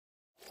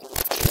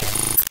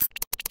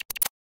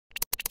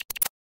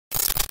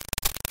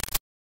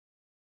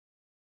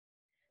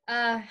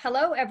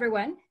Hello,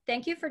 everyone.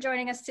 Thank you for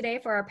joining us today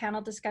for our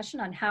panel discussion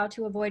on how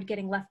to avoid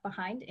getting left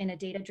behind in a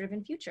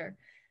data-driven future.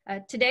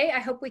 Today, I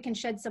hope we can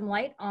shed some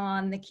light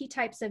on the key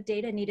types of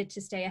data needed to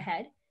stay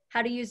ahead,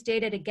 how to use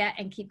data to get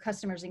and keep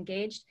customers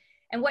engaged,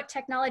 and what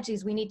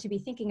technologies we need to be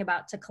thinking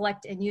about to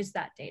collect and use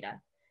that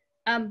data.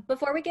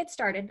 Before we get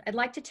started, I'd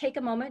like to take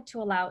a moment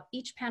to allow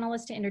each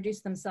panelist to introduce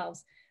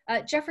themselves.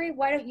 Jeffrey,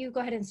 why don't you go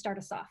ahead and start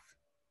us off?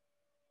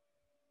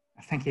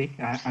 Thank you.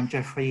 I'm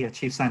Jeffrey,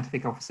 Chief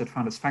Scientific Officer at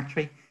Founders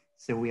Factory.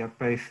 So we are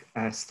both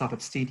a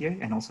startup studio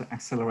and also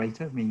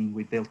accelerator, meaning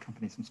we build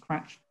companies from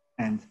scratch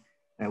and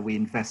we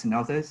invest in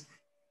others.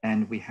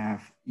 And we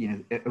have,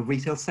 a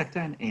retail sector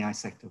and AI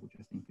sector, which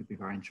I think could be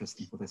very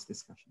interesting for this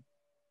discussion.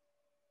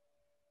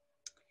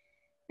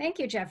 Thank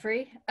you,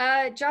 Jeffrey.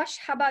 Josh,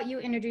 how about you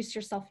introduce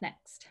yourself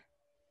next?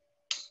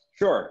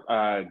 Sure.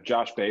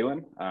 Josh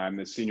Balin. I'm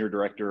the Senior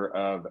Director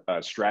of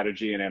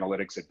Strategy and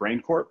Analytics at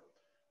BrainCorp.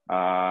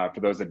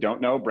 For those that don't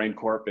know,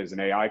 BrainCorp is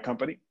an AI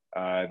company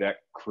that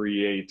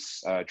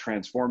creates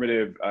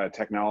transformative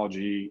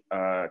technology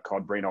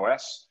called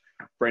BrainOS.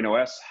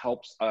 BrainOS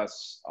helps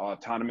us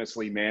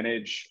autonomously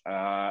manage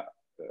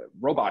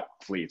robot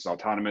fleets,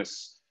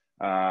 autonomous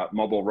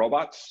mobile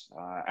robots.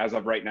 As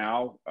of right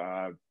now,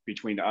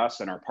 between us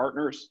and our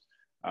partners,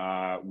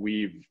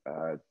 we've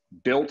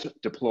built,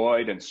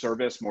 deployed, and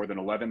serviced more than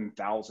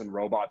 11,000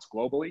 robots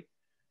globally.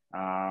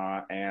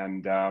 Right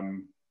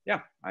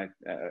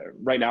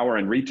now we're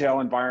in retail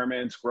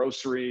environments,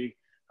 grocery,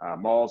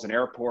 malls and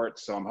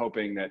airports. So I'm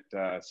hoping that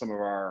some of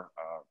our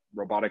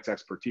robotics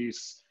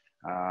expertise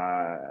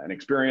and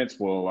experience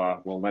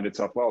will lend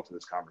itself well to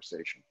this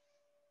conversation.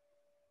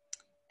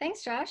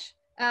 Thanks, Josh.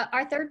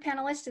 Our third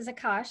panelist is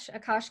Akash.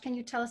 Akash, can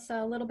you tell us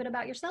a little bit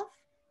about yourself?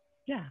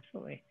 Yeah,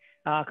 absolutely.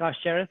 Akash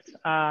Cherith,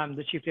 I'm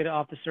the Chief Data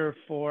Officer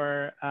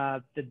for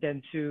the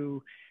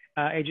Dentsu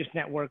Aegis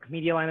Network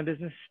media line of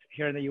business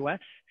here in the US,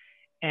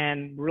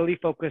 and really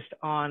focused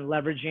on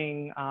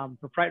leveraging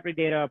proprietary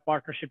data,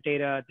 partnership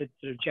data to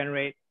sort of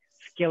generate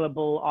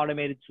scalable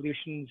automated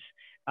solutions,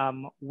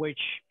 which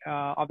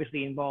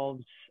obviously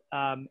involves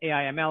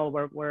AI ML,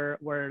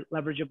 where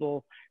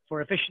leverageable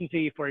for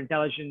efficiency, for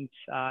intelligence,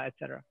 et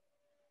cetera.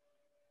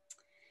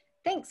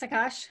 Thanks,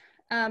 Akash.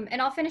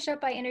 And I'll finish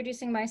up by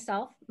introducing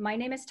myself. My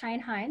name is Tyne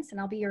Hines, and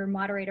I'll be your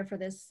moderator for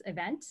this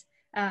event.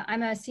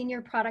 I'm a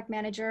Senior Product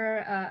Manager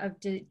of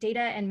Data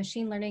and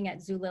Machine Learning at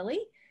Zulily,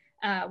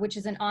 which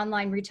is an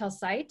online retail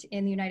site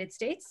in the United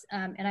States.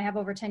 And I have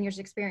over 10 years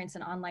experience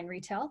in online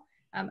retail.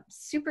 I'm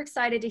super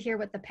excited to hear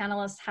what the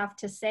panelists have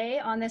to say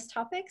on this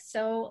topic.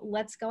 So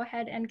let's go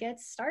ahead and get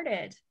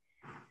started.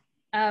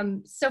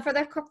 So for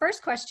the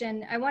first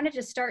question, I wanted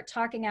to start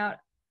talking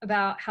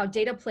about how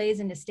data plays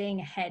into staying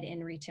ahead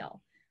in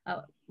retail.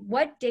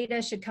 What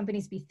data should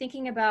companies be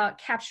thinking about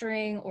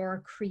capturing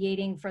or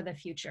creating for the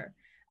future?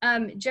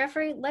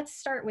 Jeffrey, let's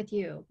start with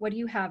you. What do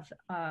you have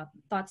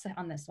thoughts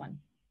on this one?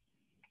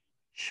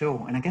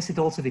 Sure, and I guess it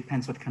also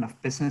depends what kind of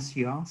business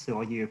you are. So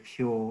are you a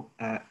pure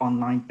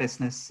online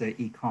business,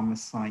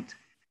 e-commerce site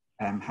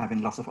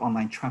having lots of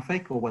online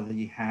traffic, or whether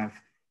you have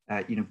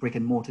brick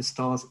and mortar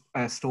stores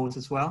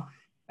as well?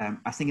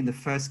 I think in the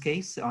first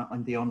case,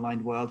 on the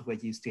online world, we're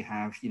used to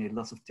have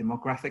lots of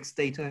demographics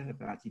data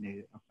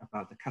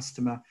about the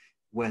customer,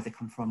 where they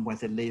come from, where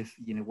they live,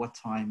 what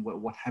time,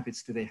 what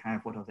habits do they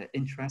have, what are their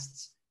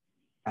interests.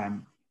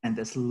 And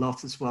there's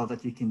lots as well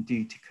that you can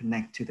do to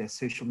connect to their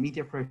social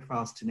media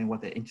profiles to know what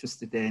they're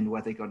interested in,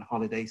 where they go on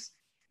holidays,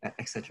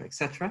 et cetera, et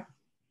cetera.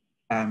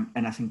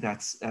 And I think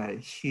that's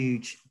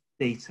huge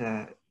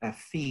data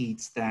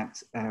feeds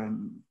that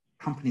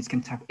companies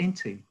can tap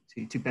into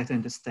to better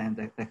understand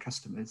their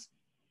customers.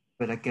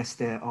 But I guess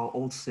there are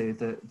also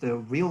the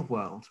real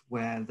world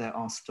where there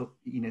are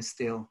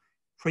still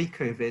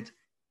pre-COVID,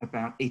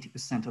 about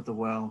 80% of the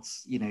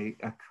world's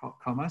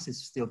commerce is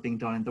still being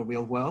done in the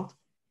real world.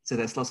 So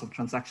there's lots of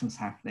transactions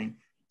happening.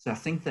 So I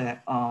think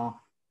there are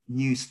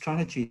new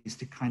strategies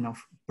to kind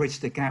of bridge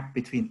the gap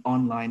between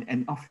online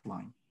and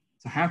offline.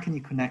 So how can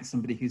you connect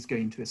somebody who's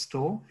going to a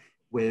store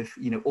with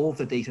all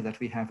the data that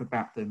we have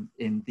about them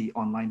in the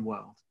online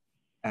world?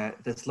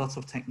 There's lots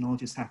of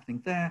technologies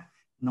happening there,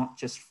 not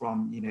just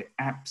from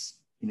apps,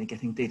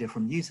 getting data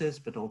from users,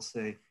 but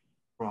also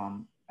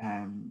from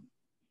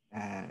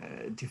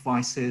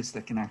devices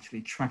that can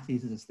actually track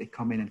users as they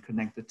come in and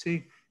connect the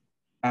two.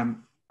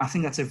 I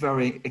think that's a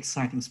very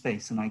exciting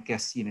space, and I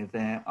guess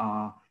there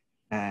are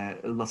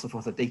lots of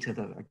other data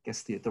that I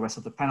guess the rest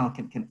of the panel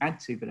can add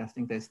to. But I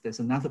think there's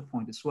another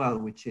point as well,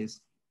 which is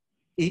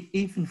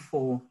even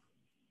for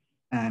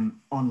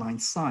online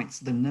sites,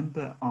 the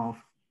number of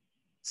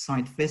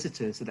site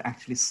visitors that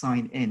actually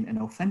sign in and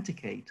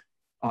authenticate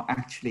are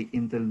actually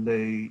in the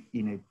low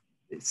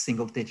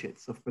single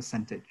digits of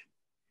percentage.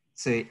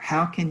 So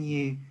how can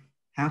you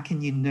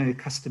know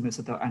customers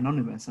that are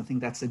anonymous? I think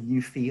that's a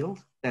new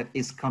field that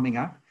is coming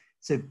up.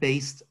 So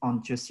based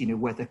on just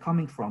where they're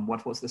coming from,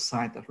 what was the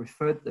site that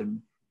referred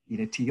them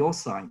to your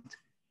site,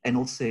 and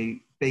also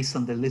based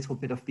on the little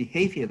bit of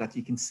behavior that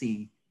you can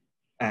see,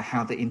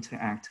 how they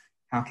interact,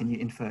 how can you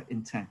infer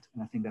intent?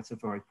 And I think that's a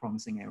very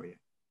promising area.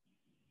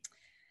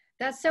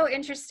 That's so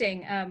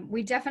interesting.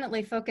 We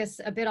definitely focus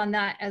a bit on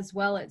that as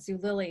well at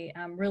Zulily,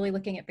 really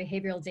looking at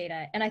behavioral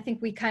data. And I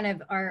think we kind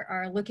of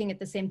are looking at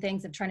the same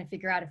things of trying to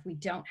figure out if we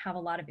don't have a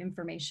lot of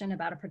information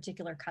about a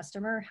particular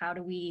customer, how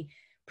do we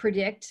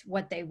predict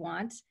what they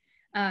want?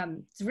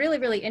 It's really,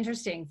 really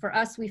interesting. For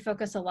us, we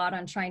focus a lot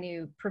on trying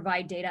to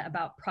provide data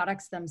about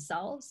products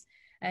themselves,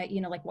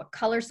 you know, like what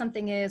color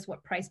something is,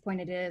 what price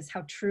point it is,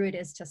 how true it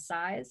is to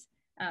size.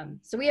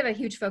 So we have a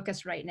huge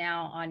focus right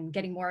now on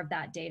getting more of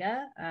that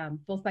data,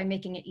 both by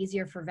making it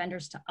easier for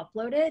vendors to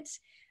upload it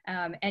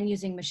and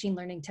using machine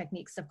learning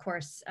techniques, of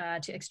course,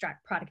 to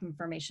extract product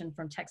information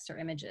from text or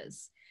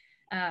images.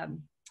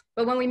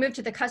 But when we move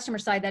to the customer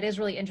side, that is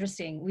really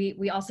interesting.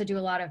 We also do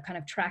a lot of kind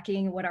of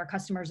tracking what our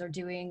customers are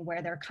doing,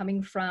 where they're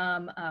coming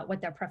from,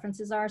 what their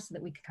preferences are, so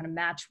that we can kind of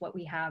match what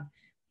we have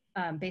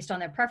based on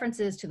their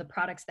preferences to the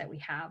products that we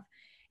have.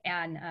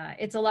 And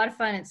it's a lot of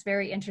fun. It's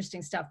very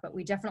interesting stuff, but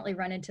we definitely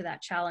run into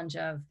that challenge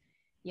of,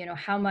 you know,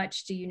 how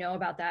much do you know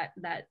about that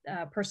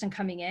person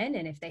coming in?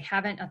 And if they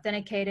haven't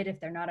authenticated, if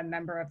they're not a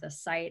member of the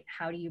site,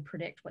 how do you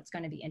predict what's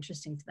going to be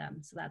interesting to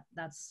them? So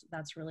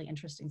that's really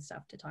interesting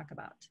stuff to talk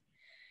about.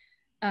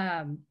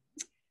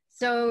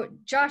 So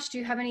Josh, do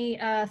you have any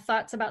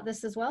thoughts about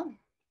this as well?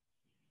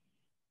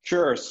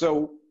 Sure.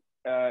 So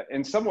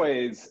in some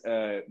ways,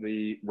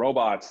 the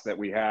robots that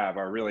we have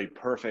are really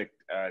perfect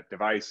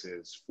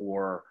devices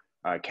for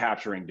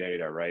capturing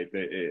data, right?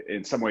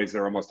 In some ways,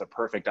 they're almost a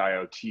perfect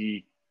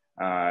IoT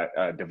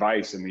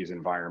device in these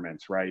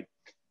environments, right?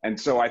 And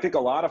so I think a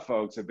lot of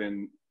folks have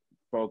been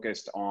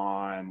focused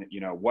on, you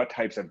know, what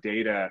types of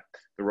data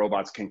the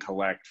robots can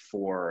collect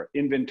for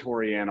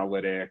inventory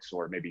analytics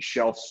or maybe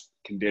shelf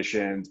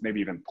conditions,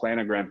 maybe even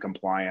planogram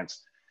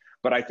compliance.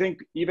 But I think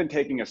even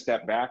taking a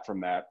step back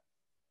from that,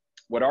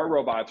 what our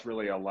robots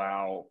really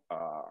allow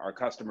our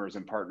customers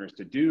and partners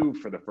to do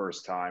for the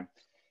first time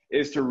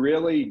is to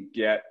really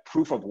get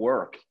proof of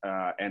work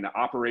and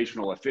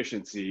operational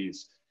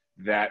efficiencies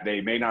that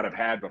they may not have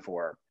had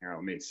before. Here,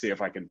 let me see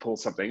if I can pull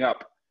something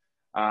up.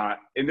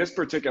 In this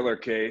particular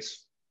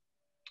case,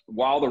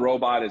 while the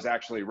robot is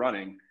actually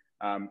running,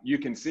 you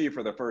can see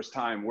for the first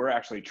time, we're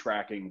actually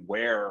tracking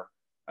where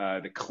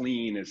the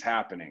clean is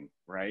happening,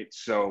 right?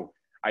 So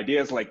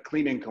ideas like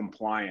cleaning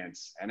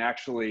compliance and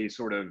actually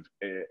sort of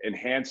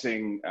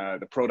enhancing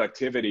the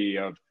productivity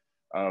of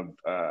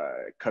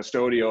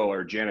custodial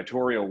or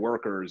janitorial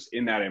workers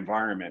in that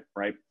environment,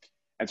 right?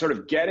 And sort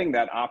of getting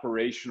that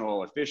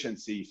operational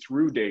efficiency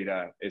through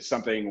data is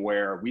something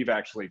where we've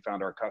actually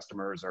found our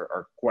customers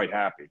are quite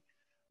happy.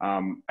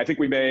 I think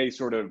we may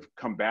sort of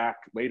come back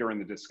later in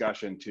the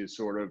discussion to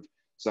sort of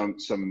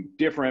some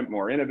different,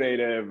 more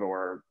innovative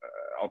or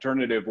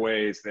alternative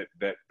ways that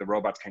the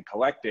robots can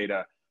collect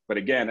data. But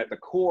again, at the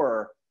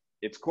core,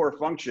 its core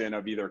function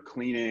of either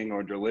cleaning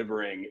or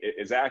delivering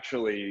is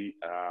actually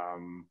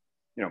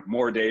you know,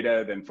 more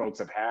data than folks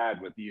have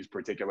had with these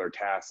particular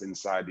tasks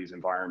inside these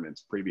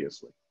environments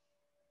previously.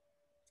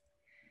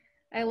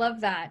 I love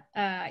that.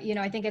 You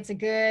know, I think it's a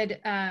good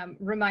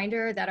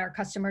reminder that our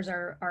customers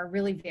are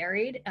really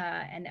varied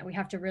and that we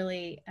have to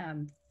really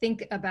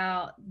think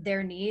about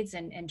their needs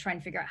and try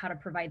and figure out how to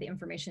provide the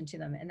information to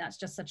them. And that's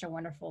just such a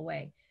wonderful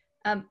way.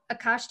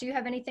 Akash, do you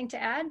have anything to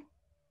add?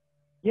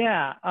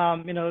 Yeah,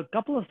 you know, a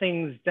couple of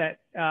things that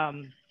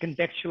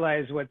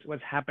contextualize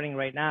what's happening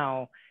right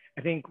now.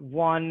 I think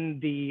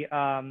one,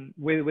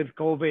 with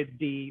COVID,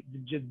 the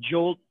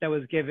jolt that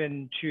was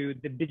given to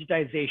the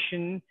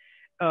digitization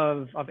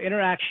of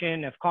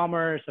interaction, of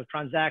commerce, of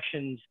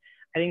transactions.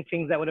 I think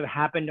things that would have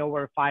happened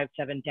over 5,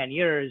 7, 10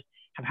 years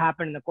have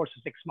happened in the course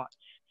of 6 months.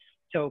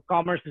 So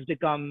commerce has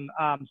become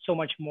so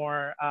much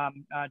more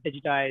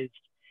digitized.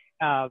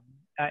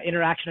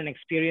 Interaction and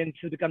experience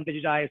has become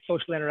digitized.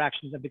 Social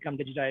interactions have become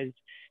digitized.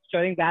 So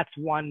I think that's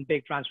one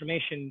big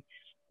transformation.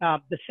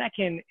 The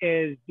second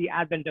is the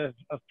advent of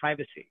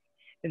privacy.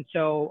 And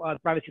so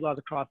privacy laws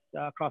across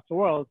the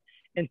world.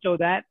 And so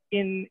that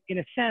in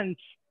a sense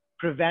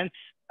prevents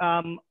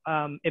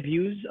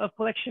abuse of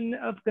collection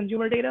of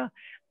consumer data,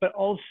 but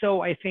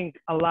also I think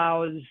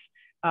allows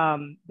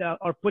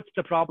or puts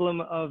the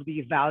problem of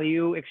the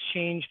value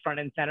exchange front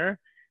and center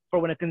for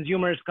when a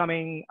consumer is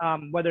coming,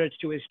 whether it's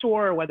to a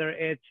store, whether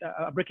it's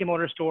a brick and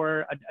mortar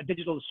store, a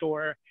digital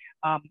store,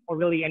 or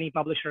really any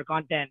publisher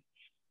content.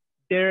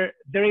 They're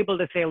able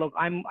to say, look,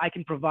 I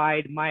can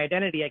provide my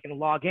identity, I can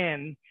log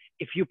in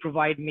if you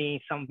provide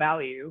me some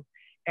value.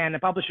 And a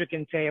publisher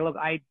can say, look,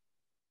 I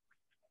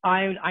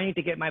need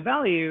to get my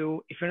value.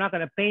 If you're not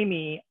going to pay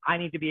me, I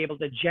need to be able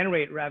to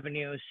generate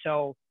revenue.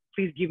 So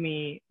please give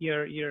me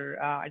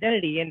your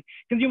identity. And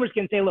consumers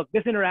can say, look,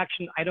 this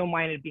interaction, I don't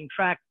mind it being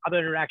tracked. Other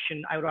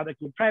interaction, I would rather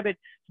keep private.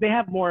 So they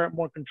have more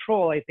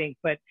control, I think.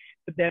 But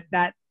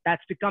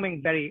that's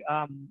becoming very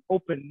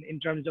open in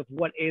terms of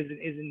what is and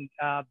isn't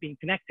being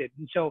connected.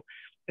 And so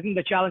I think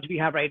the challenge we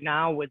have right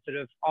now with sort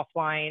of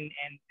offline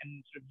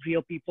and sort of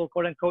real people,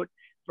 quote unquote,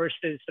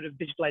 versus sort of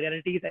digital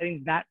identities, I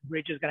think that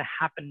bridge is going to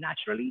happen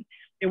naturally.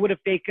 It would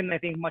have taken, I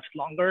think, much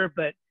longer,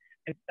 but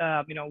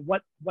you know,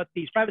 what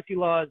these privacy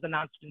laws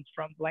announcements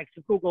from the likes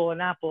of Google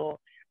and Apple,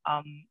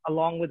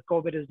 along with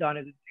COVID, has done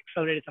is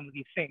accelerated some of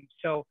these things.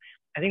 So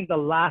I think the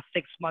last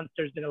 6 months,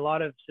 there's been a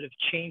lot of sort of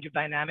change of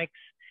dynamics.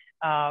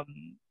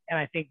 And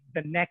I think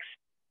the next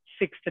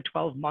 6 to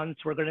 12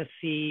 months, we're going to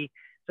see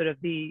sort of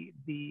the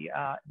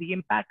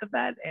impact of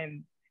that,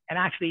 and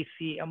actually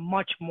see a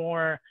much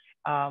more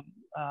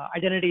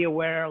identity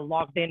aware,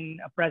 logged in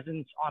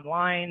presence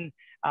online.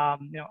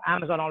 You know,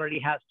 Amazon already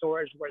has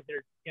stores where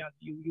they're, you know,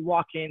 you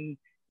walk in,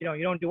 you know,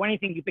 you don't do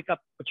anything, you pick up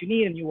what you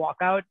need and you walk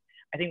out.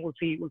 I think we'll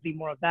see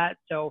more of that.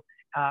 So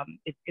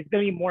it's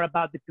going to be more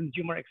about the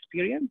consumer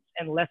experience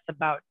and less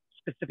about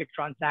specific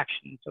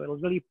transactions. So it'll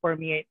really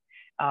permeate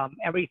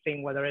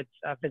everything, whether it's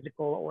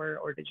physical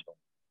or digital.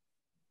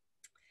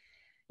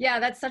 Yeah,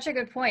 that's such a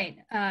good point.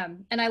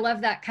 And I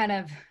love that kind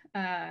of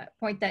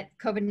point that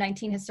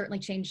COVID-19 has certainly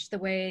changed the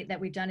way that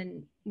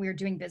we're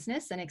doing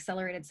business and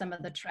accelerated some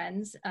of the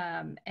trends,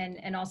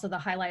 and also the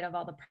highlight of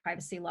all the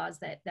privacy laws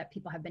that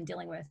people have been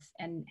dealing with,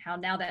 and how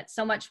now that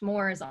so much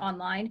more is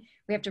online,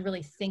 we have to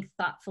really think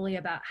thoughtfully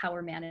about how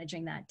we're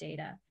managing that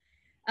data.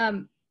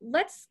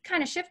 Let's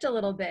kind of shift a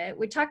little bit.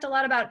 We talked a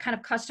lot about kind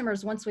of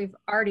customers once we've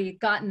already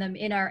gotten them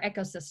in our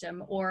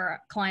ecosystem, or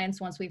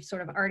clients once we've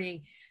sort of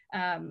already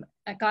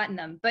gotten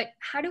them. But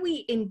how do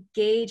we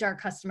engage our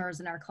customers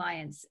and our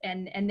clients?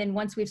 And then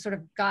once we've sort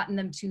of gotten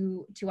them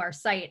to our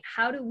site,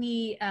 how do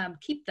we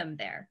keep them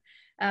there?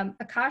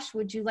 Akash,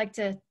 would you like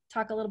to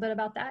talk a little bit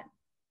about that?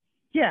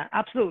 Yeah,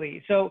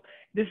 absolutely. So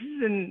this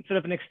is in sort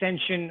of an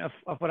extension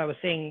of what I was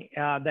saying,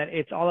 that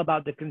it's all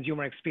about the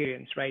consumer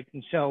experience, right?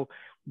 And so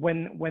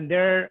when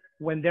they're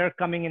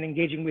coming and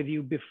engaging with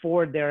you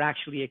before they're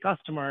actually a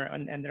customer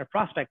and they're a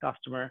prospect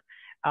customer,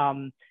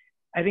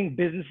 I think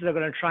businesses are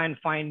going to try and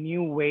find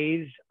new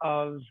ways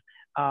of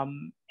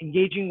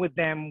engaging with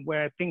them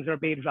where things are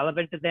made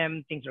relevant to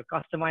them, things are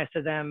customized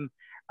to them.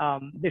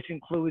 This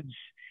includes,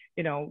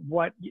 you know,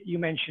 what you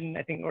mentioned,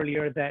 I think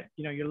earlier, that,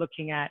 you know, you're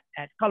looking at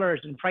colors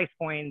and price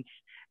points.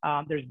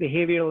 There's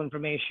behavioral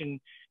information.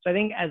 So I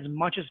think as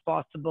much as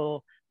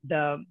possible,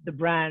 the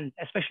brands,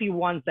 especially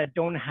ones that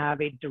don't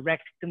have a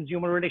direct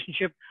consumer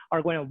relationship,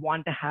 are going to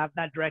want to have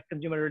that direct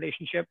consumer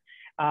relationship.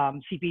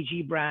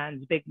 CPG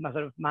brands, big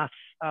sort of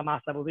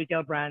mass level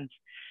retail brands.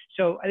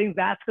 So I think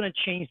that's going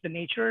to change the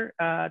nature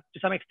to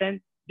some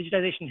extent.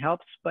 Digitization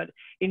helps, but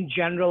in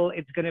general,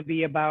 it's going to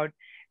be about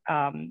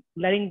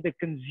letting the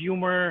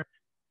consumer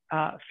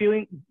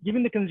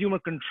giving the consumer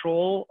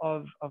control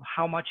of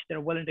how much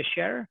they're willing to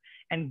share,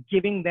 and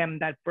giving them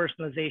that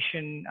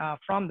personalization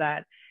from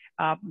that,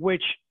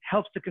 which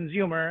helps the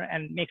consumer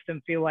and makes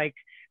them feel like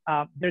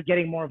they're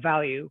getting more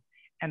value.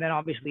 And then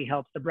obviously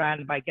helps the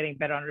brand by getting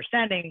better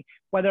understanding,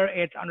 whether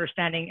it's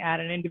understanding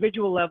at an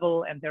individual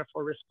level and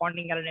therefore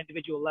responding at an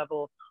individual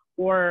level,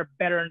 or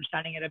better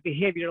understanding at a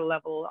behavioral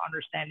level,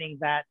 understanding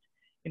that,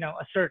 you know,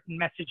 a certain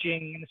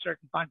messaging in a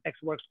certain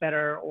context works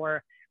better,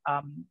 or,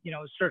 you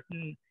know,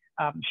 certain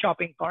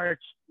shopping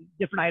carts,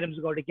 different items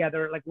go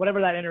together, like whatever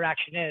that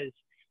interaction is.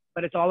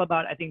 But it's all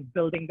about, I think,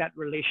 building that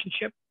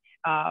relationship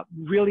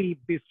really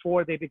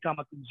before they become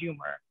a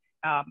consumer.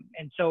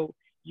 And so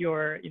you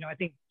know, I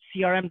think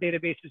CRM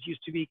databases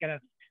used to be kind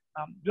of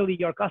really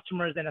your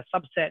customers and a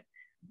subset.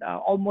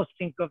 Almost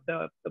think of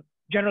the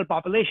general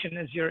population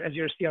as your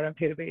CRM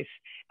database,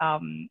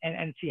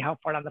 and see how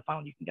far down the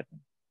funnel you can get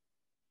them.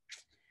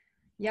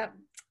 Yep.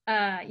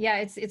 Yeah,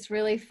 it's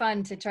really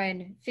fun to try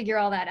and figure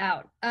all that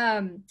out.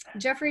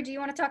 Jeffrey, do you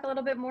want to talk a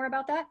little bit more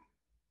about that?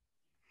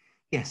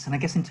 Yes, and I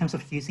guess in terms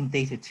of using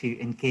data to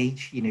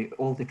engage, you know,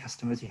 all the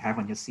customers you have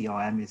on your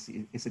CRM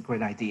is a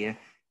great idea.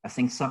 I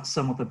think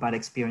some of the bad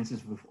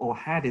experiences we've all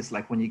had is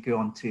like when you go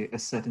onto a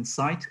certain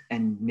site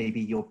and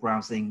maybe you're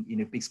browsing, you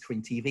know, big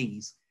screen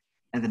TVs,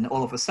 and then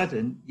all of a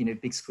sudden, you know,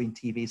 big screen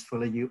TVs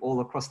follow you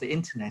all across the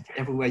internet.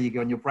 Everywhere you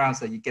go on your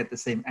browser, you get the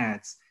same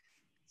ads.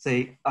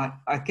 So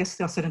I guess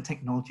there are certain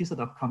technologies that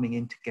are coming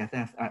in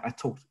together. I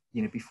talked,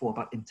 you know, before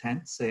about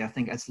intent. So I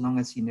think as long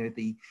as, you know,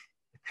 the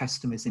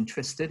customer is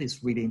interested,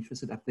 is really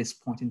interested at this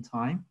point in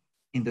time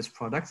in this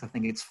product, I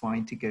think it's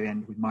fine to go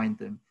and remind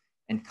them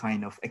and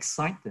kind of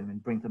excite them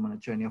and bring them on a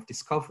journey of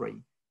discovery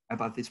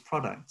about these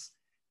products.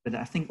 But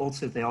I think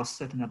also there are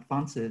certain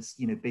advances,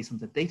 you know, based on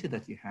the data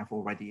that you have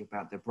already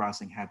about their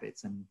browsing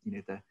habits and, you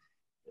know,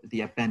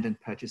 the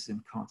abandoned purchases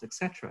in carts,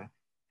 etc.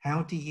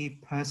 How do you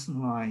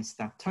personalize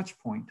that touch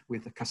point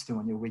with the customer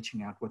when you're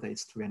reaching out, whether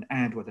it's through an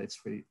ad, whether it's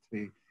through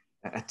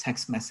a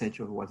text message,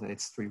 or whether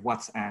it's through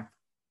WhatsApp,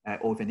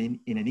 or even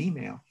in an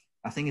email?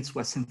 I think it's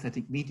where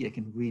synthetic media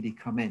can really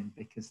come in,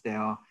 because there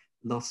are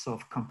lots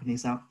of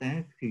companies out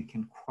there who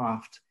can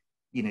craft,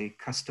 you know,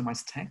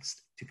 customized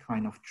text to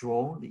kind of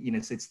draw, you know,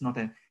 so it's not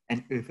an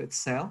overt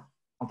sell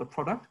of the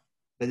product,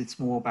 but it's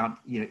more about,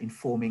 you know,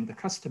 informing the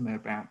customer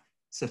about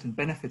certain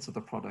benefits of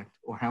the product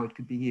or how it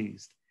could be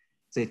used.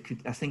 So it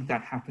could, I think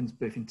that happens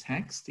both in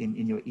text, in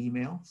your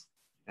emails,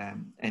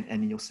 and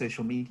in your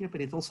social media, but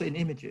it's also in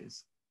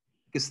images.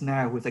 Because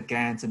now with the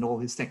GANs and all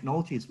these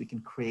technologies, we can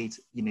create,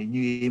 you know,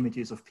 new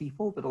images of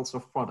people, but also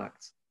of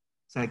products.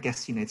 So I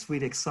guess, it's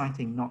really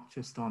exciting, not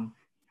just on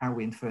how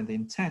we infer the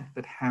intent,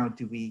 but how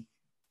do we,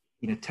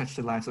 touch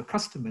the lives of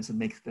customers and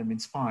make them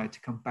inspired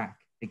to come back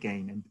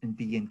again and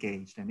be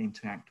engaged and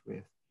interact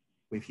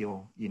with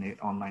your,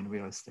 online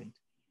real estate.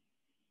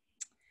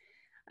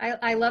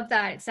 I love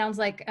that. It sounds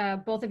like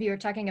both of you are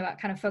talking about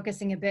kind of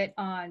focusing a bit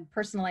on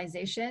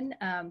personalization,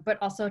 but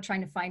also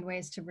trying to find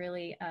ways to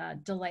really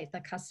delight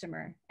the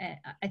customer. And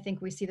I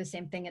think we see the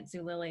same thing at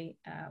Zulily,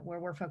 where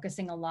we're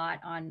focusing a lot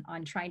on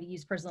trying to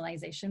use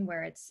personalization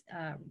where it's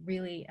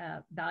really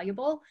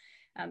valuable.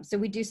 So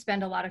we do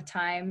spend a lot of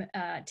time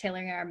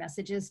tailoring our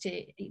messages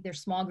to either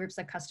small groups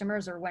of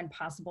customers or, when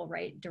possible,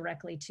 right,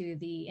 directly to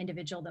the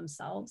individual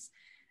themselves.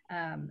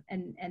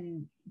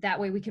 And that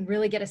way we can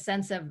really get a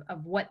sense of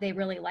what they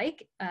really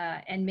like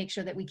and make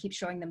sure that we keep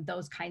showing them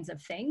those kinds of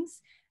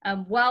things,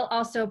 while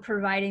also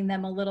providing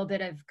them a little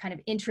bit of kind of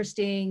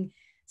interesting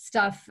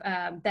stuff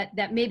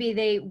that maybe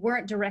they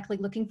weren't directly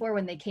looking for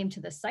when they came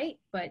to the site,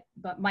 but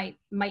might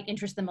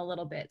interest them a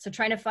little bit. So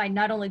trying to find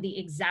not only the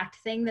exact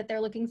thing that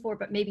they're looking for,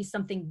 but maybe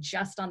something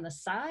just on the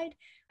side.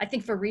 I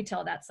think for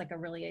retail, that's like a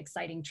really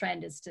exciting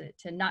trend, is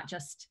to not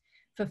just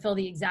fulfill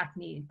the exact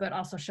need, but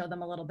also show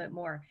them a little bit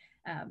more.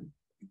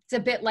 It's a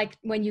bit like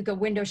when you go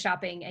window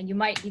shopping and you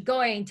might be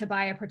going to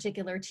buy a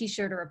particular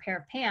t-shirt or a pair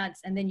of pants,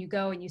 and then you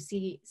go and you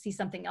see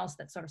something else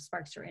that sort of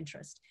sparks your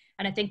interest.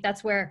 And I think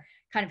that's where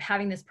kind of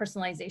having this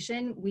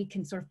personalization, we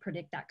can sort of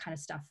predict that kind of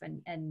stuff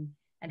and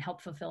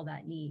help fulfill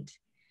that need.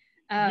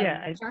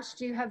 Josh,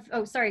 do you have,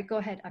 oh, sorry, go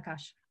ahead,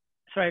 Akash.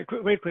 Sorry,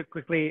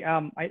 quickly.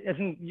 I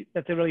think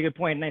that's a really good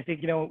point. And I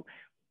think,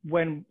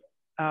 when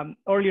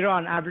earlier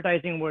on,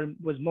 advertising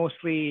was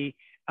mostly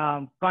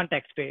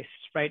context-based,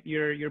 right?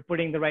 You're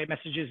putting the right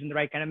messages in the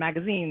right kind of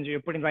magazines, or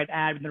you're putting the right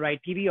ad in the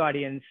right TV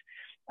audience.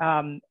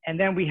 And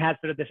then we had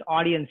sort of this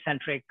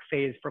audience-centric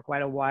phase for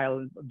quite a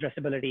while,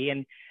 addressability.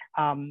 And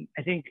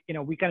I think,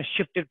 we kind of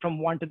shifted from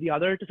one to the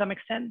other to some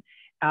extent.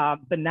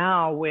 But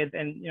now with,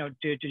 and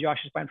to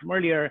Josh's point from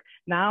earlier,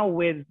 now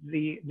with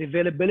the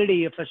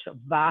availability of such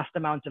vast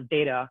amounts of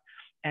data,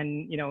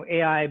 and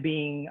AI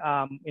being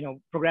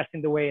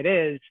progressing the way it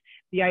is,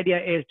 the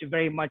idea is to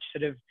very much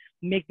sort of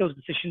make those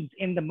decisions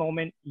in the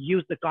moment,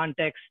 use the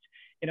context,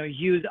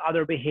 use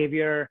other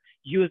behavior,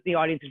 use the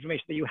audience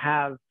information that you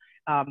have,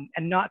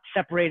 and not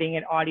separating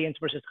an audience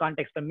versus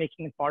context, but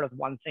making it part of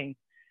one thing,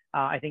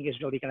 I think is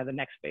really kind of the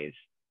next phase.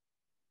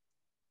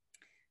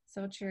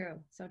 So true,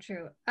 so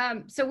true.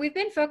 So we've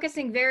been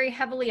focusing very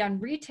heavily on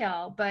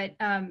retail, but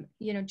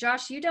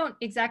Josh, you don't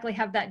exactly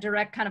have that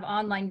direct kind of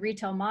online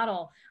retail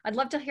model. I'd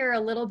love to hear a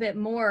little bit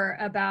more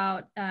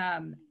about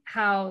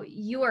how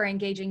you are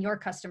engaging your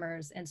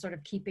customers and sort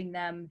of keeping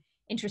them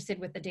interested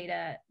with the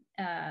data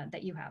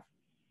that you have.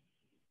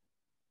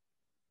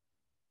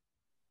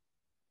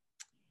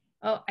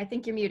 Oh, I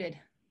think you're muted.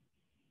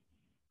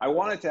 I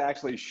wanted to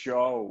actually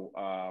show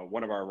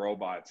one of our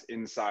robots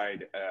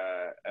inside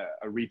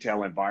a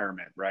retail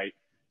environment, right?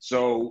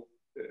 So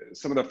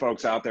some of the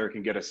folks out there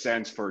can get a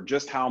sense for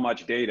just how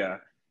much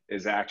data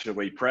is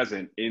actually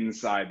present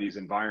inside these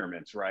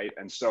environments, right?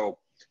 And so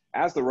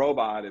as the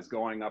robot is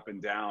going up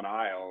and down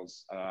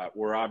aisles,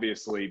 we're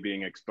obviously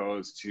being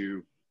exposed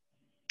to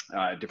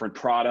different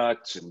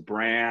products and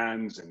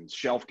brands and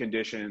shelf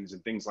conditions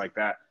and things like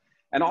that.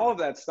 And all of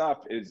that stuff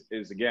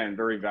is again,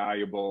 very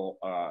valuable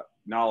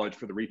knowledge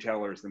for the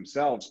retailers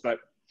themselves. But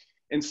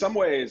in some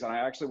ways, I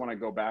actually want to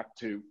go back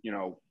to,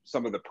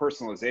 some of the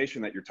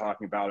personalization that you're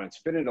talking about and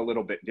spin it a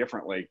little bit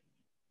differently.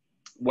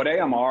 What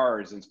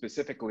AMRs, and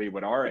specifically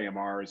what our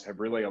AMRs have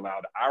really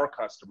allowed our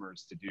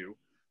customers to do,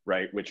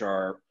 right, which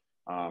are,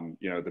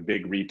 the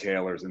big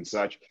retailers and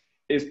such,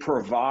 is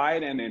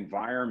provide an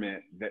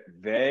environment that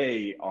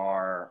they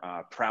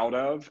are proud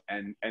of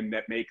and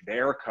that make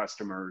their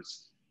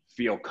customers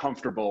feel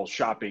comfortable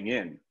shopping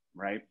in,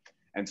 right?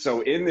 And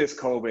so in this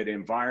COVID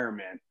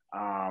environment,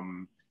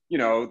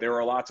 there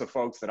are lots of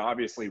folks that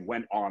obviously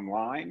went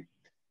online,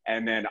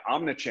 and then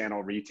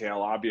omnichannel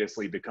retail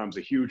obviously becomes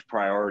a huge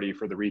priority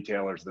for the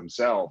retailers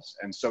themselves.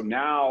 And so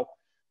now,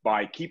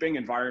 by keeping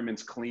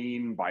environments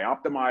clean, by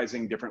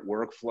optimizing different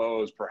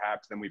workflows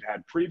perhaps than we've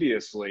had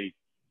previously,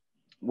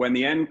 when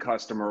the end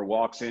customer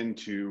walks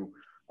into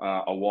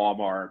a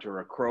Walmart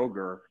or a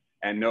Kroger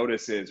and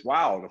notices,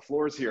 wow, the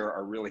floors here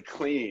are really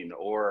clean,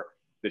 or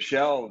the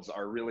shelves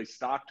are really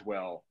stocked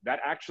well, that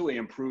actually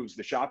improves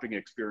the shopping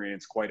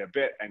experience quite a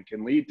bit and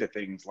can lead to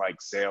things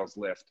like sales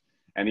lift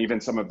and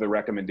even some of the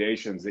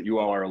recommendations that you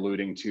all are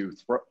alluding to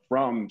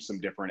from some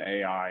different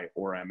AI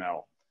or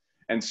ML.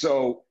 And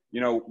so,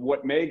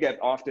 what may get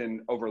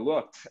often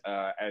overlooked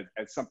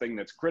as something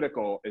that's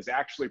critical is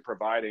actually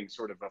providing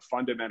sort of a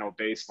fundamental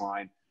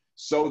baseline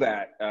so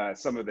that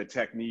some of the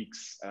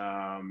techniques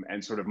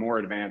and sort of more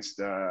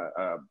advanced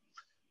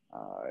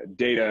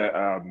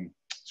data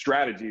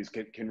strategies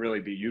can really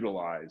be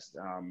utilized.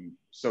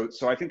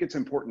 So I think it's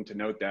important to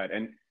note that.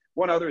 And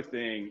one other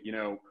thing,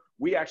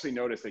 we actually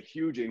noticed a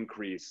huge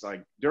increase.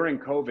 Like during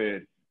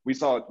COVID, we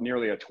saw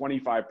nearly a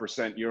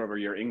 25%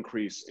 year-over-year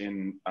increase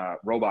in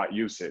robot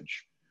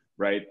usage,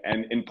 right?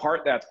 And in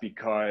part that's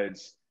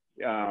because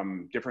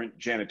different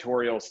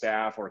janitorial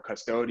staff or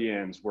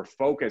custodians were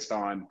focused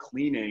on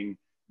cleaning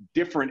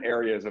different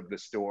areas of the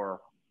store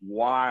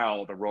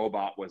while the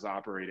robot was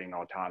operating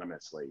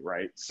autonomously,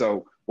 right?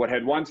 So what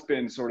had once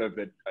been sort of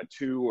a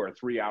 2 or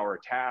 3 hour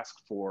task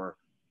for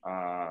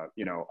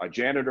a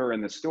janitor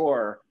in the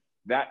store,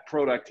 that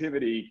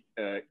productivity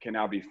can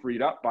now be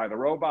freed up by the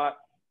robot,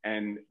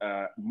 and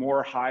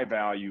more high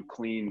value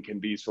clean can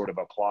be sort of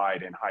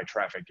applied in high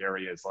traffic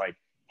areas like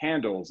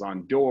handles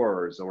on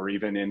doors or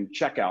even in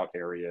checkout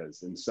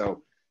areas. And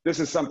so this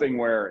is something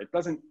where it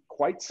doesn't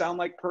quite sound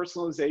like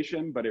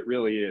personalization, but it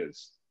really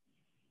is.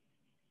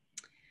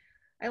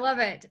 I love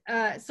it.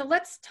 So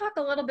let's talk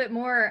a little bit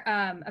more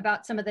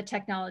about some of the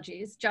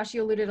technologies. Josh,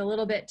 you alluded a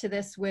little bit to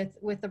this with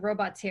the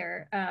robots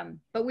here,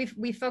 but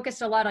we've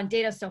focused a lot on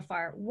data so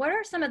far. What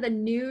are some of the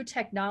new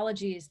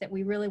technologies that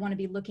we really want to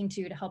be looking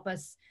to help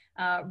us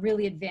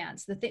really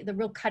advance, the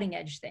real cutting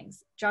edge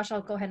things? Josh,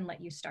 I'll go ahead and let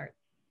you start.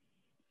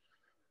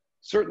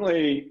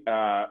 Certainly,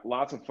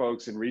 lots of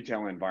folks in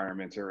retail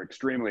environments are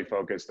extremely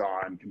focused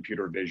on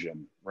computer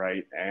vision,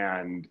 right?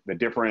 And the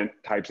different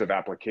types of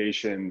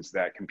applications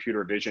that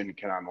computer vision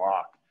can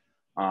unlock.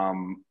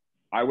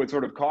 I would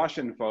sort of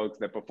caution folks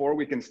that before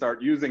we can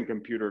start using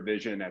computer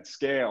vision at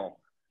scale,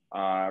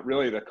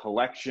 really the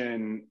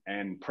collection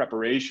and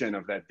preparation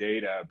of that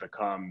data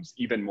becomes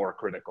even more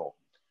critical,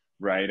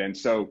 right? And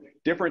so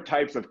different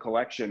types of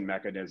collection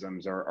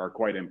mechanisms are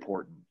quite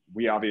important.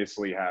 We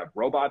obviously have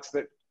robots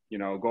that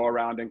go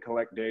around and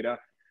collect data.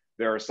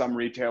 There are some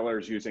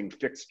retailers using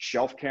fixed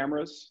shelf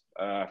cameras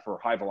for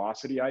high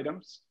velocity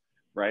items,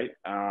 right?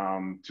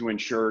 To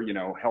ensure,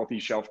 healthy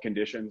shelf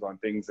conditions on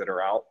things that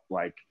are out,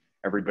 like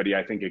everybody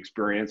I think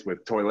experienced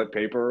with toilet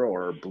paper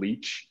or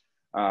bleach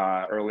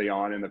early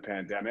on in the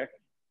pandemic.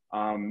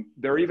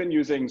 They're even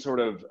using sort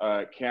of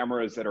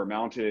cameras that are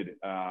mounted,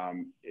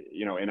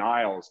 in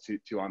aisles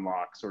to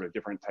unlock sort of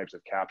different types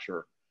of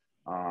capture,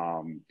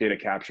 data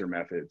capture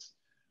methods.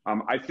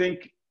 I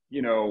think,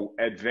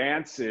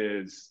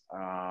 advances,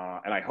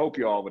 and I hope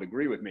you all would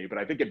agree with me, but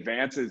I think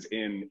advances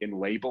in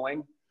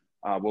labeling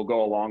will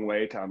go a long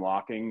way to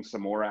unlocking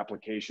some more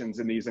applications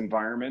in these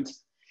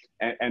environments.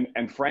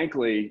 And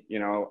frankly,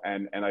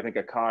 and I think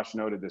Akash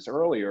noted this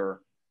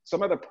earlier,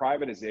 some of the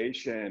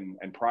privatization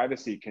and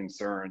privacy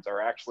concerns are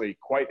actually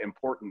quite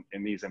important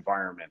in these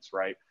environments,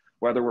 right?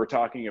 Whether we're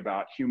talking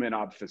about human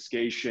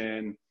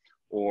obfuscation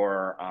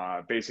or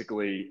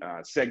basically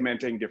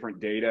segmenting different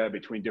data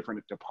between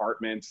different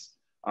departments.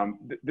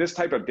 This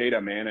type of data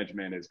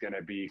management is going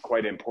to be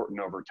quite important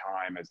over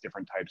time as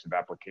different types of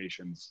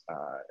applications,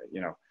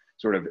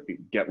 sort of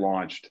get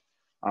launched.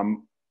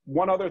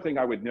 One other thing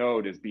I would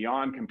note is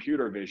beyond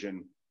computer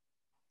vision,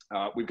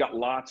 we've got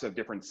lots of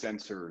different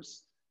sensors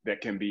that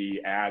can be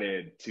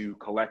added to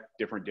collect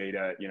different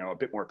data, a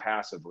bit more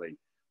passively,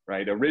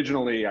 right?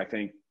 Originally, I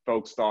think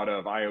folks thought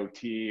of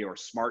IoT or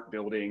smart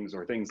buildings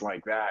or things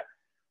like that.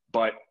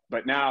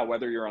 But now,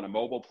 whether you're on a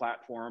mobile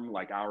platform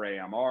like our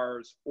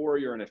AMRs or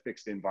you're in a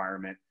fixed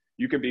environment,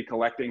 you can be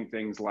collecting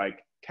things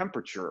like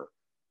temperature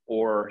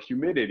or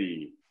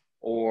humidity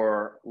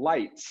or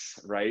lights,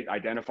 right?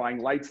 Identifying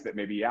lights that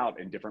may be out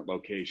in different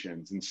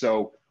locations. And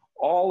so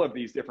all of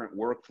these different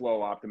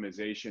workflow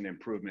optimization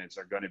improvements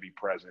are going to be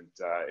present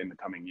in the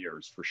coming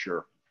years for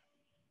sure.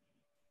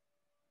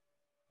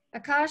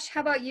 Akash,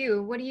 how about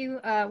you? What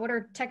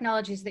are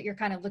technologies that you're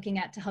kind of looking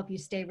at to help you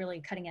stay really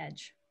cutting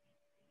edge?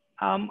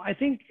 I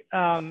think,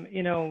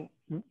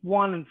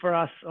 one for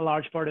us, a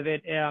large part of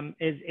it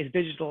is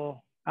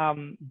digital,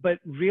 but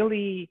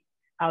really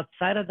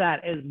outside of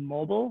that is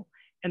mobile.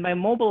 And by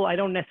mobile, I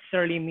don't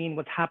necessarily mean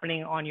what's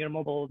happening on your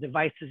mobile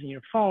devices in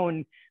your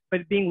phone,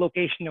 but being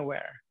location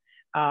aware.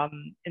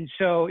 And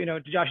so,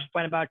 to Josh's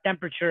point about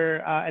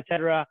temperature, et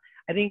cetera,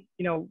 I think,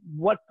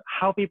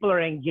 how people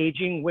are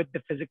engaging with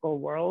the physical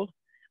world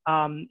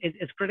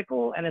is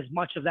critical. And as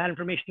much of that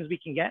information as we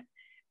can get,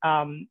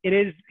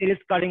 it is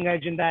cutting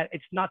edge in that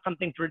it's not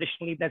something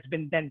traditionally that's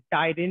been then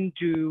tied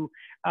into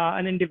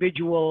an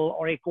individual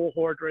or a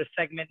cohort or a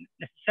segment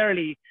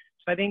necessarily.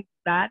 So I think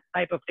that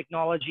type of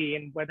technology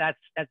and where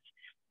that's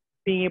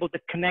being able to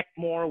connect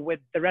more with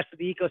the rest of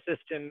the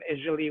ecosystem is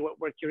really what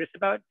we're curious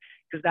about,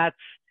 because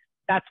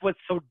that's what's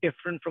so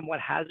different from what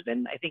has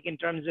been. I think in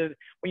terms of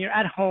when you're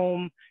at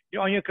home,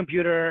 you're on your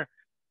computer,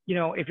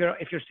 if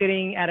you're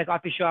sitting at a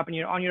coffee shop and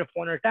you're on your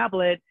phone or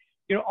tablet,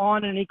 you're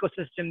on an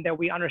ecosystem that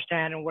we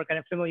understand and we're kind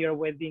of familiar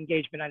with the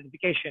engagement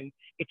identification.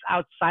 It's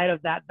outside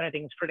of that, but I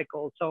think it's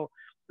critical. So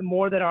the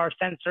more that our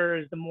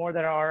sensors, the more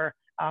that our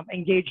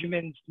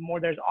engagements, the more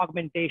there's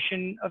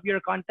augmentation of your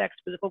context,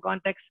 physical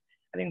context,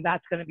 I think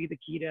that's going to be the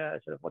key to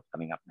sort of what's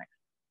coming up next.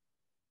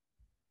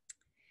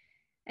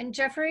 And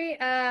Jeffrey,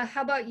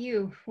 how about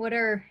you? What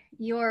are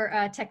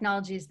your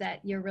technologies that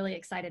you're really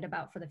excited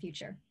about for the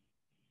future?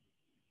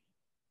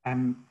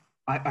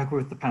 I agree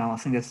with the panel. I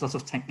think there's lots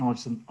of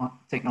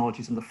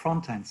technologies on the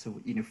front end, so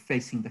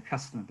facing the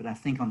customer. But I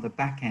think on the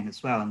back end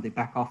as well, in the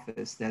back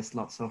office, there's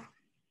lots of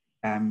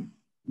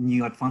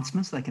new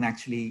advancements that can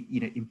actually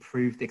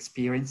improve the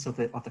experience of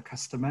the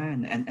customer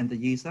and the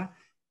user.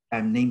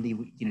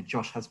 namely,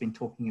 Josh has been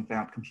talking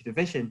about computer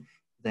vision.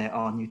 There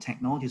are new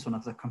technologies. One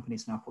of the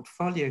companies in our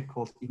portfolio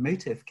called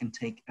Emotive can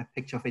take a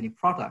picture of any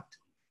product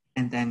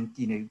and then,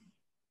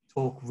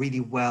 talk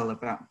really well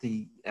about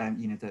the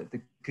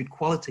good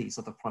qualities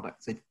of the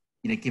product. So,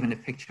 given a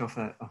picture of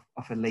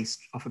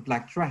a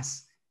black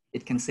dress,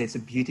 it can say it's a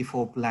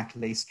beautiful black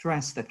lace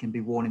dress that can be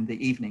worn in the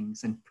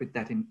evenings and put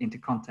that into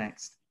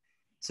context.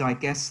 So I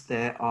guess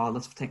there are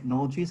lots of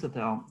technologies that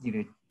are,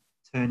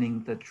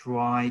 turning the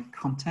dry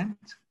content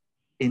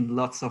in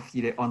lots of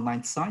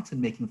online sites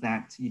and making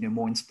that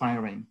more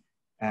inspiring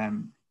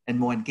and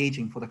more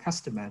engaging for the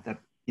customer that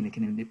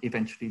can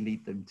eventually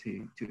lead them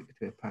to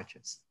a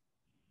purchase.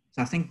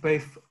 So I think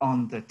both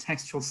on the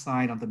textual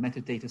side, on the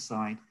metadata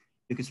side,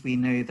 because we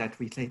know that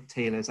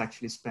retailers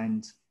actually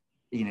spend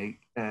a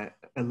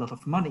lot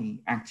of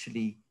money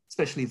actually,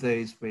 especially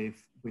those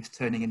with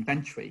turning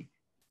inventory,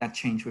 that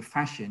change with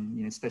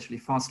fashion, especially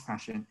fast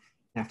fashion,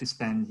 they have to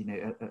spend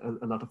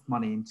a lot of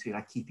money into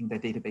keeping their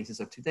databases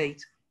up to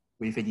date.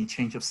 With any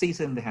change of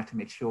season, they have to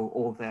make sure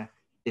all their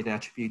data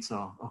attributes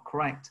are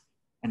correct.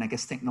 And I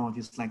guess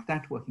technologies like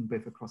that, working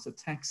both across the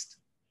text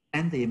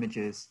and the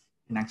images,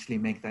 can actually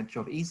make that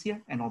job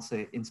easier and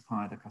also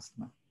inspire the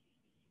customer.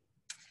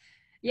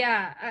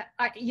 Yeah,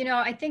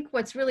 I think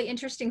what's really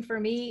interesting for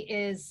me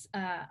is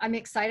I'm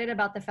excited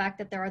about the fact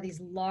that there are these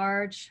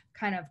large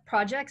kind of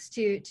projects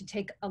to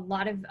take a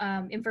lot of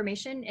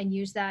information and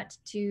use that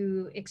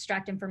to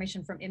extract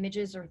information from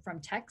images or from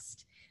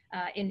text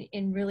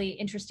in really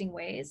interesting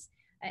ways.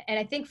 And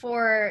I think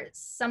for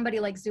somebody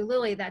like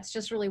Zulily, that's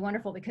just really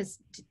wonderful because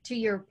to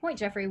your point,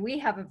 Jeffrey, we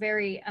have a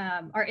very,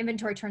 our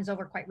inventory turns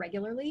over quite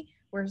regularly.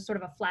 We're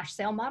sort of a flash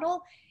sale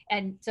model.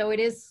 And so it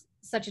is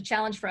such a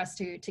challenge for us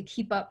to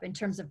keep up in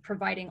terms of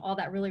providing all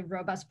that really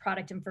robust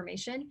product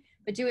information,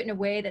 but do it in a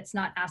way that's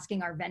not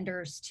asking our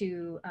vendors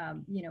to,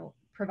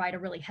 provide a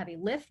really heavy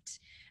lift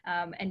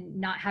and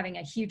not having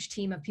a huge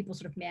team of people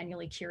sort of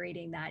manually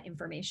curating that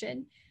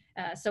information.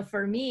 So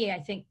for me, I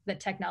think the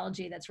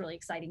technology that's really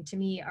exciting to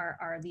me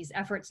are these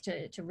efforts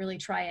to really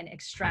try and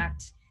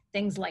extract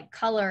things like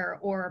color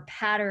or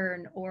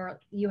pattern, or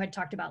you had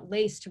talked about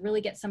lace, to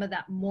really get some of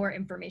that more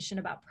information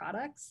about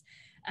products.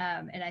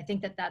 And I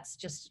think that that's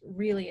just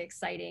really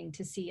exciting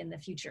to see in the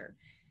future.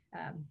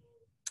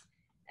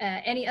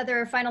 Any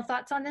other final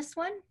thoughts on this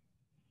one?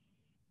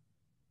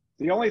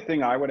 The only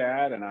thing I would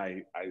add, and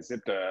I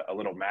zipped a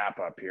little map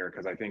up here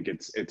because I think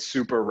it's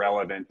super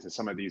relevant to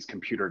some of these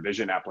computer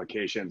vision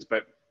applications,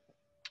 but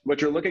what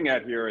you're looking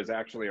at here is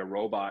actually a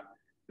robot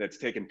that's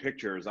taking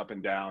pictures up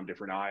and down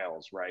different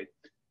aisles, right?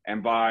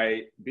 And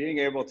by being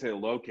able to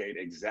locate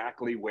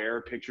exactly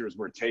where pictures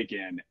were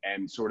taken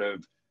and sort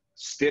of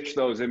stitch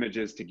those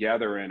images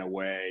together in a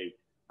way,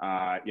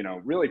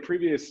 really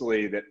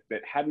previously that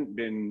hadn't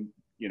been,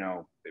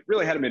 it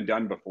really hadn't been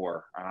done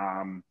before.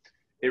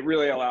 It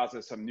really allows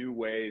us some new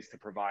ways to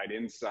provide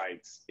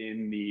insights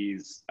in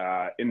these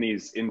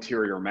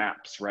interior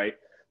maps, right?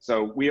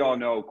 So we all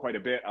know quite a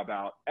bit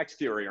about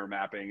exterior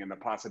mapping and the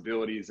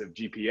possibilities of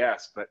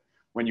GPS, but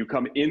when you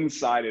come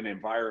inside an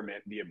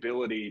environment, the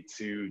ability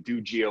to do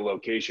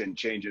geolocation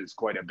changes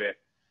quite a bit.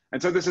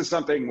 And so this is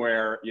something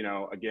where,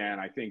 again,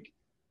 I think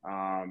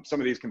some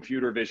of these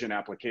computer vision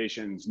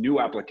applications, new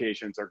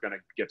applications, are going to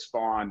get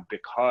spawned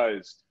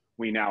because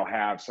we now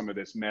have some of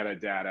this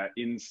metadata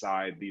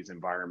inside these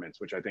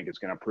environments, which I think is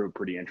going to prove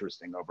pretty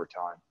interesting over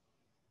time.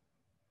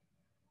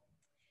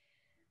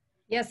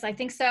 Yes, I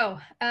think so.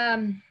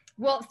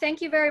 Well,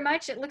 thank you very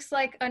much. It looks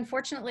like,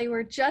 unfortunately,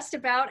 we're just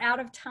about out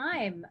of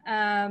time.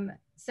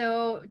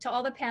 So to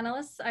all the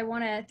panelists, I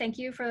want to thank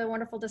you for the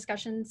wonderful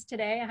discussions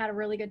today. I had a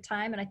really good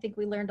time, and I think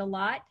we learned a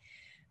lot.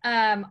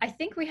 I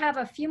think we have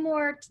a few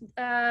more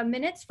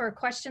minutes for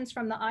questions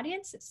from the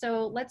audience.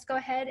 So let's go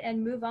ahead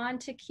and move on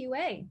to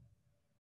QA.